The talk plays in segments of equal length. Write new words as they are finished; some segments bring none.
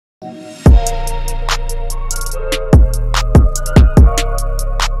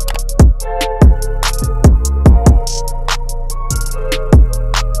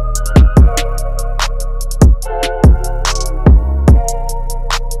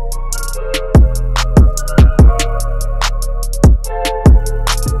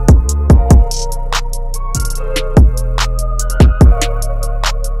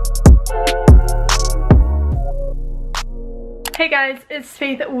it's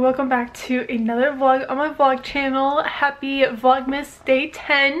Faith. Welcome back to another vlog on my vlog channel. Happy Vlogmas Day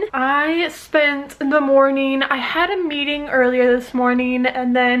 10. I spent the morning, I had a meeting earlier this morning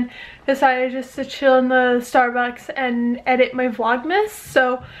and then decided just to chill in the Starbucks and edit my Vlogmas.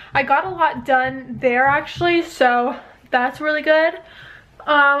 So I got a lot done there actually, so that's really good.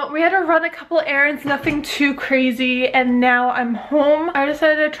 We had to run a couple errands, nothing too crazy, and now I'm home. I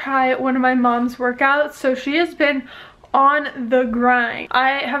decided to try one of my mom's workouts. So she has been on the grind.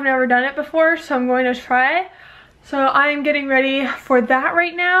 I have never done it before, so I'm going to try. So I'm getting ready for that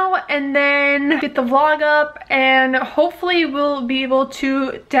right now and then get the vlog up, and hopefully we'll be able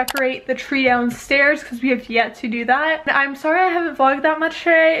to decorate the tree downstairs because we have yet to do that. I'm sorry I haven't vlogged that much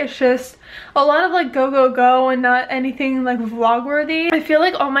today. It's just a lot of like go and not anything like vlog worthy. I feel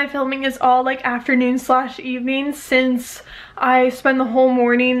like all my filming is all like afternoon/evening since I spend the whole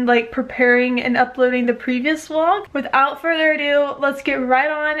morning like preparing and uploading the previous vlog. Without further ado, let's get right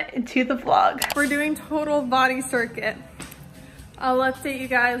on into the vlog. We're doing total body circuit. I'll update you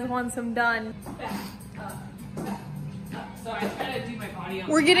guys once I'm done. Back, up, back, up. So I try to do my body on.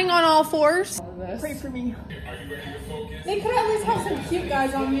 We're getting on all fours. Pray for me. They could at least have some cute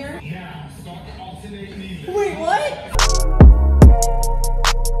guys on here. Wait, what?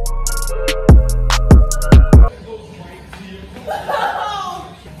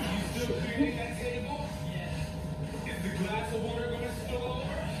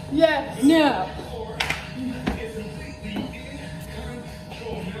 Yes. No.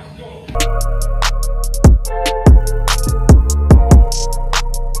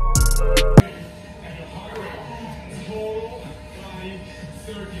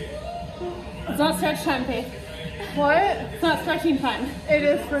 It's not stretch time, Faith. What? It's not stretching time. It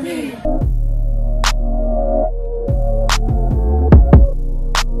is for me.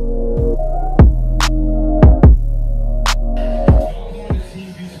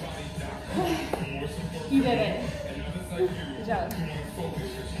 You did it. Good job.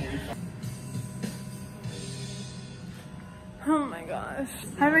 Oh my gosh.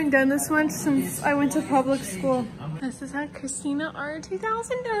 I haven't done this one since I went to public school. This is how Christina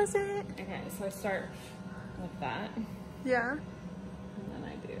R2000 does it. Okay, so I start with that. Yeah. And then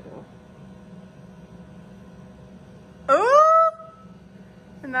I do. Oh!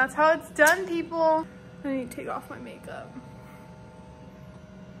 And that's how it's done, people. I need to take off my makeup.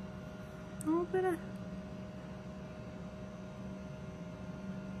 A little bit of...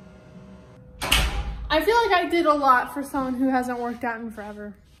 I feel like I did a lot for someone who hasn't worked out in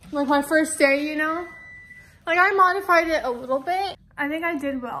forever. Like my first day, you know? Like I modified it a little bit. I think I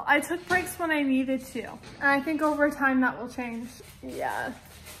did well. I took breaks when I needed to. And I think over time that will change. Yeah.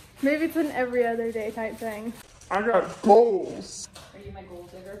 Maybe it's an every other day type thing. I got goals. Are you my goal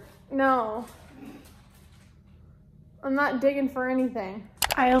digger? No. I'm not digging for anything.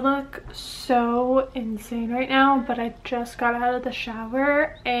 I look so insane right now, but I just got out of the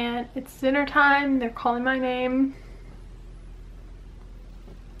shower and it's dinner time. They're calling my name.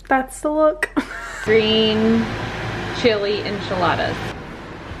 That's the look. Green chili enchiladas.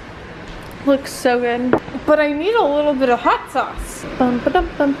 Looks so good. But I need a little bit of hot sauce. Bum, ba-dum,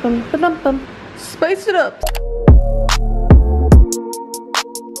 bum, bum, ba-dum, bum. Spice it up.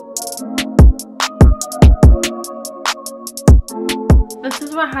 This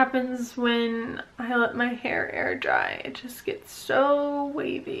is what happens when I let my hair air dry. It just gets so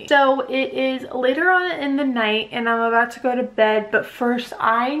wavy. So it is later on in the night and I'm about to go to bed, but first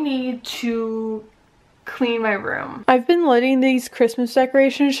I need to clean my room. I've been letting these Christmas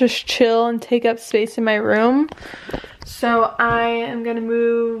decorations just chill and take up space in my room. So I am gonna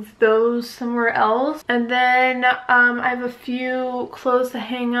move those somewhere else. And then I have a few clothes to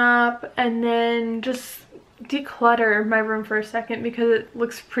hang up and then just declutter my room for a second because it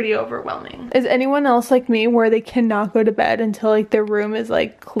looks pretty overwhelming. Is anyone else like me where they cannot go to bed until like their room is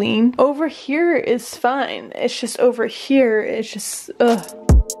like clean? Over here is fine. It's just over here, it's just ugh.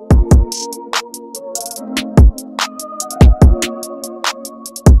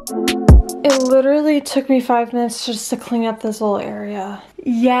 It literally took me 5 minutes just to clean up this little area.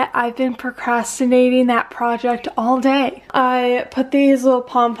 Yet I've been procrastinating that project all day. I put these little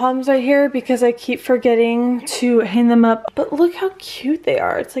pom-poms right here because I keep forgetting to hang them up. But look how cute they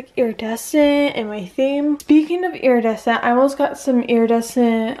are. It's like iridescent and my theme. Speaking of iridescent, I almost got some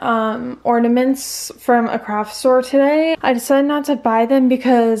iridescent ornaments from a craft store today. I decided not to buy them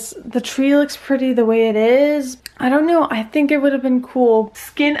because the tree looks pretty the way it is. I don't know, I think it would have been cool.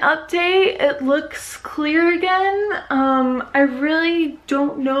 Skin update, it looks clear again. I really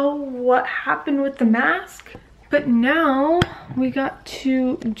don't know what happened with the mask. But now we got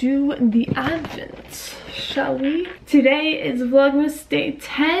to do the advent, shall we? Today is Vlogmas day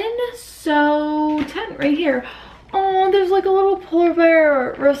 10, so 10 right here. Oh, there's like a little polar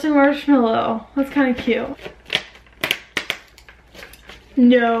bear roasting marshmallow. That's kind of cute.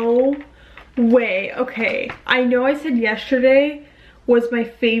 No way. Okay, I know I said yesterday was my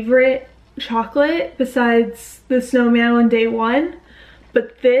favorite chocolate besides the snowman on day 1,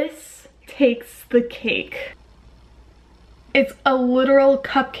 but this takes the cake. It's a literal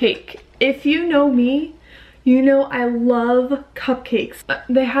cupcake. If you know me, you know I love cupcakes.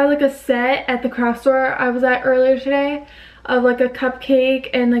 They had like a set at the craft store I was at earlier today of like a cupcake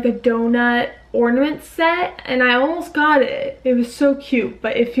and like a donut ornament set, and I almost got it. It was so cute,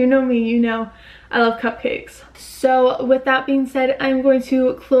 but if you know me, you know I love cupcakes. So with that being said, I'm going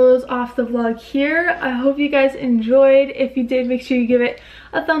to close off the vlog here. I hope you guys enjoyed. If you did, make sure you give it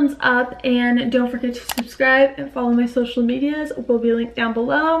a thumbs up and don't forget to subscribe and follow my social medias. Will be linked down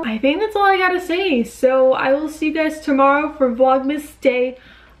below. I think that's all I gotta say. So I will see you guys tomorrow for Vlogmas day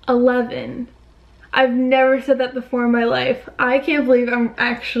 11. I've never said that before in my life. I can't believe I'm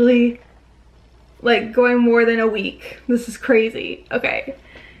actually like going more than a week. This is crazy. Okay.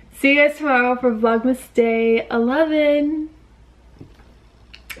 See you guys tomorrow for Vlogmas day 11.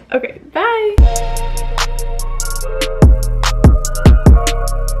 Okay, bye.